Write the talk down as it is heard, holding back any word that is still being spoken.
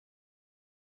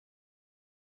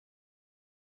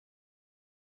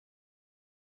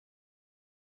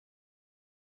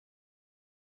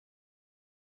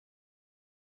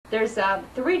There's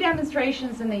 3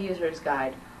 demonstrations in the user's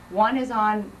guide. One is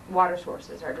on water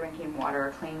sources, our drinking water,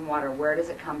 our clean water, where does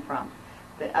it come from?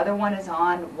 The other one is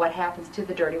on what happens to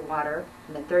the dirty water.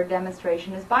 And the third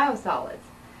demonstration is biosolids.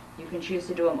 You can choose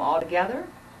to do them all together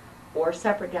or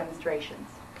separate demonstrations.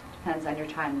 Depends on your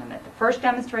time limit. The first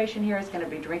demonstration here is going to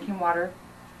be drinking water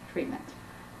treatment.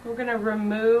 We're going to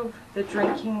remove the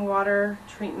drinking water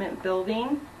treatment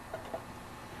building,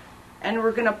 and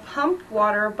we're going to pump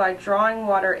water by drawing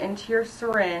water into your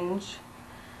syringe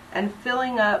and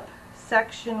filling up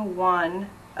section 1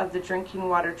 of the drinking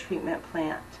water treatment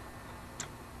plant.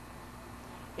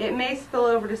 It may spill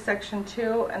over to section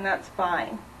 2, and that's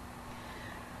fine.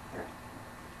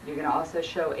 You're going to also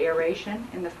show aeration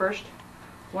in the first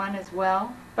one as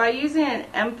well. By using an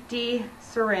empty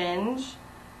syringe,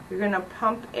 you're going to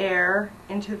pump air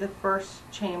into the first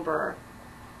chamber.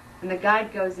 And the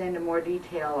guide goes into more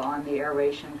detail on the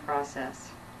aeration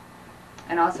process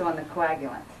and also on the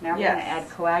coagulants. Now we're going to add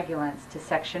coagulants to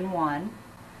section 1.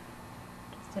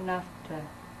 Just enough to...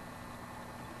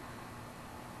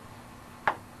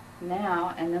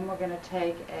 Now, and then we're going to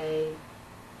take a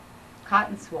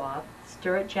cotton swab,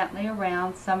 stir it gently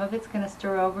around. Some of it's going to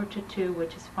stir over to 2,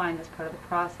 which is fine, that's part of the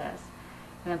process.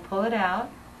 And then pull it out.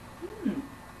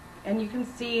 And you can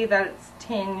see that it's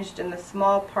tinged and the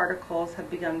small particles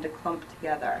have begun to clump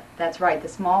together. That's right, the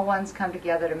small ones come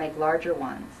together to make larger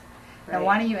ones. Right. Now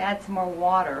why don't you add some more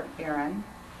water, Erin,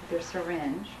 with your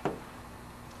syringe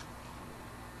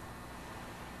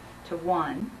to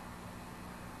 1,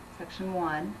 section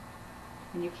 1.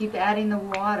 And you keep adding the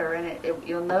water, and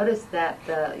you'll notice that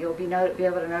you'll be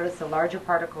able to notice the larger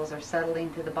particles are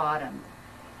settling to the bottom.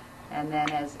 And then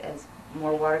as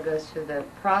more water goes through the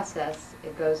process,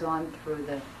 it goes on through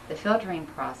the filtering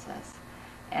process.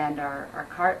 And our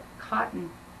cotton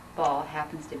ball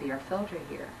happens to be our filter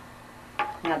here.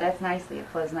 Now that's nicely, it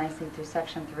flows nicely through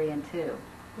section 3 and 2.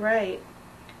 Right.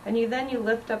 And then you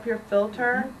lift up your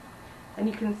filter, and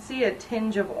you can see a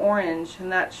tinge of orange,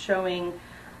 and that's showing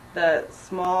the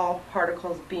small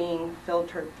particles being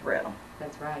filtered through.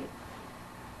 That's right.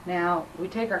 Now we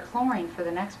take our chlorine for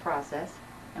the next process,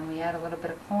 and we add a little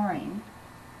bit of chlorine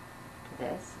to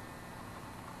this.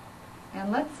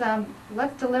 And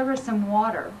let's deliver some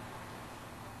water.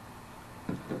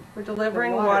 We're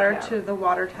delivering water to the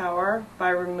water tower by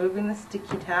removing the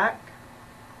sticky tack.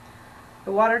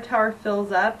 The water tower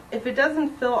fills up. If it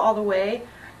doesn't fill all the way,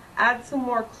 add some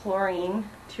more chlorine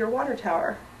to your water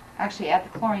tower. Actually, add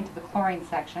the chlorine to the chlorine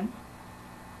section.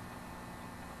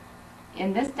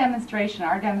 In this demonstration,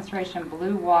 our demonstration,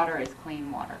 blue water is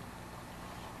clean water.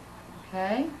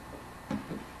 Okay?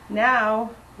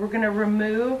 Now, we're going to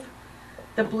remove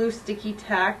the blue sticky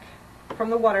tack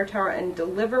from the water tower and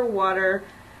deliver water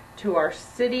to our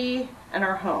city and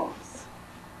our homes.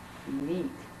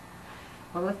 Neat.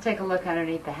 Well, let's take a look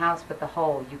underneath the house with the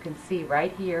hole. You can see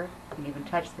right here, you can even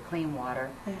touch the clean water.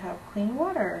 They have clean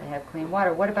water. They have clean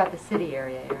water. What about the city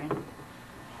area, Erin?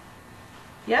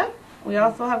 Yep, we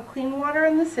also have clean water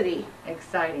in the city.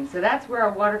 Exciting. So that's where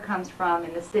our water comes from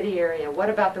in the city area. What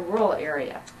about the rural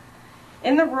area?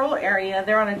 In the rural area,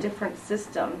 they're on a different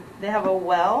system. They have a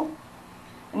well,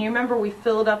 and you remember we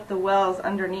filled up the wells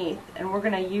underneath, and we're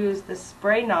going to use the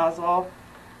spray nozzle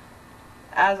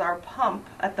as our pump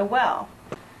at the well.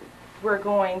 We're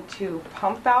going to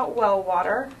pump out well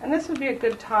water, and this would be a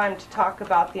good time to talk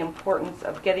about the importance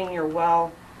of getting your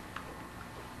well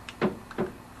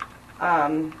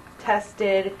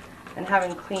tested and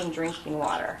having clean drinking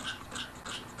water.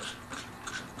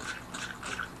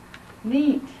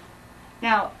 Neat.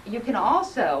 Now, you can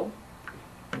also,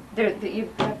 you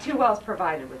have 2 wells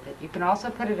provided with it. You can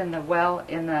also put it in the well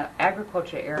in the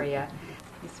agriculture area.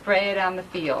 You spray it on the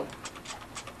field.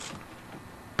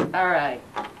 All right.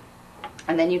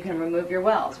 And then you can remove your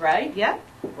wells, right? Yep.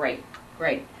 Great,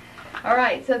 great. All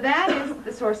right, so that is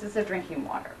the sources of drinking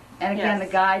water. And again, the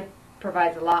guide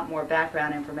provides a lot more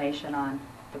background information on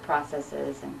the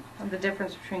processes and the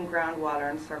difference between groundwater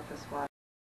and surface water.